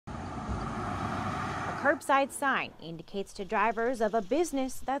curbside sign indicates to drivers of a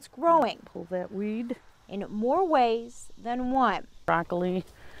business that's growing. Pull that weed. In more ways than one. Broccoli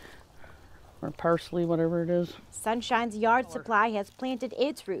or parsley, whatever it is. Sunshine's Yard Supply has planted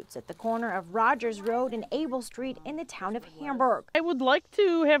its roots at the corner of Rogers Road and Abel Street in the town of Hamburg. I would like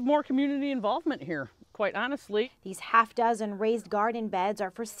to have more community involvement here, quite honestly. These half-dozen raised garden beds are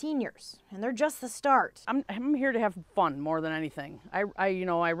for seniors, and they're just the start. I'm here to have fun more than anything.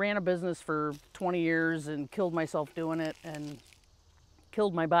 I ran a business for 20 years and killed myself doing it and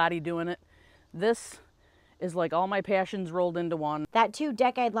killed my body doing it. This is like all my passions rolled into one. That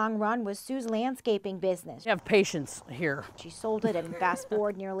 2-decade-long run was Sue's landscaping business. You have patience here. She sold it, and fast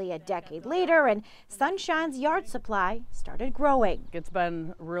forward nearly a decade later, and Sunshine's Yard Supply started growing. It's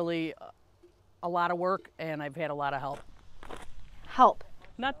been really a lot of work, and I've had a lot of help. Help.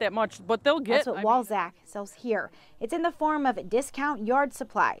 Not that much, but they'll get. That's what Walzak sells here. It's in the form of discount yard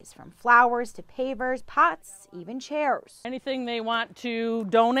supplies, from flowers to pavers, pots, even chairs. Anything they want to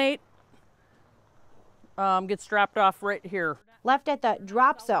donate gets dropped off right here. Left at the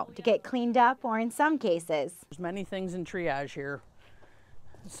drop zone to get cleaned up, or in some cases. There's many things in triage here.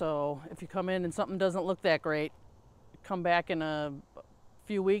 So if you come in and something doesn't look that great, come back in a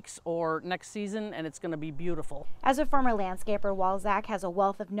few weeks or next season and it's going to be beautiful. As a former landscaper, Walzak has a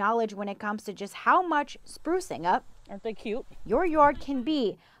wealth of knowledge when it comes to just how much sprucing up Aren't they cute? your yard can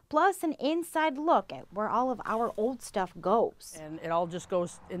be. Plus an inside look at where all of our old stuff goes. And it all just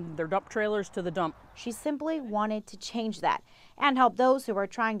goes in their dump trailers to the dump. She simply wanted to change that and help those who are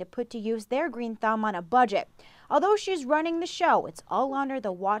trying to put to use their green thumb on a budget. Although she's running the show, it's all under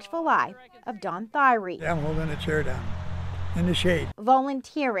the watchful eye of Don Thyre. I'm holding a chair down in the shade.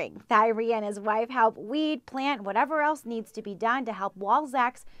 Volunteering, Thyre and his wife help weed, plant, whatever else needs to be done to help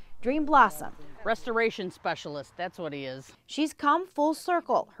Walzak's dream blossom. Restoration specialist, that's what he is. She's come full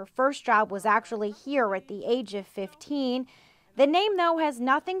circle. Her first job was actually here at the age of 15. The name, though, has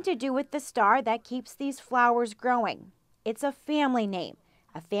nothing to do with the star that keeps these flowers growing. It's a family name,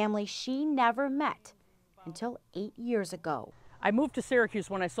 a family she never met until 8 years ago. I moved to Syracuse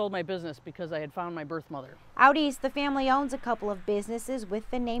when I sold my business because I had found my birth mother. Out east, the family owns a couple of businesses with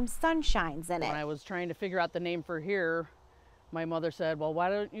the name Sunshines in it. When I was trying to figure out the name for here, my mother said, well, why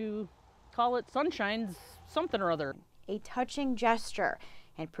don't you call it Sunshine's something or other. A touching gesture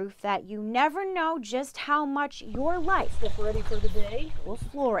and proof that you never know just how much your life, if ready for the day, will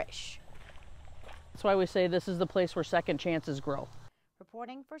flourish. That's why we say this is the place where second chances grow.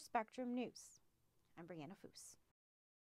 Reporting for Spectrum News, I'm Brianna Foose.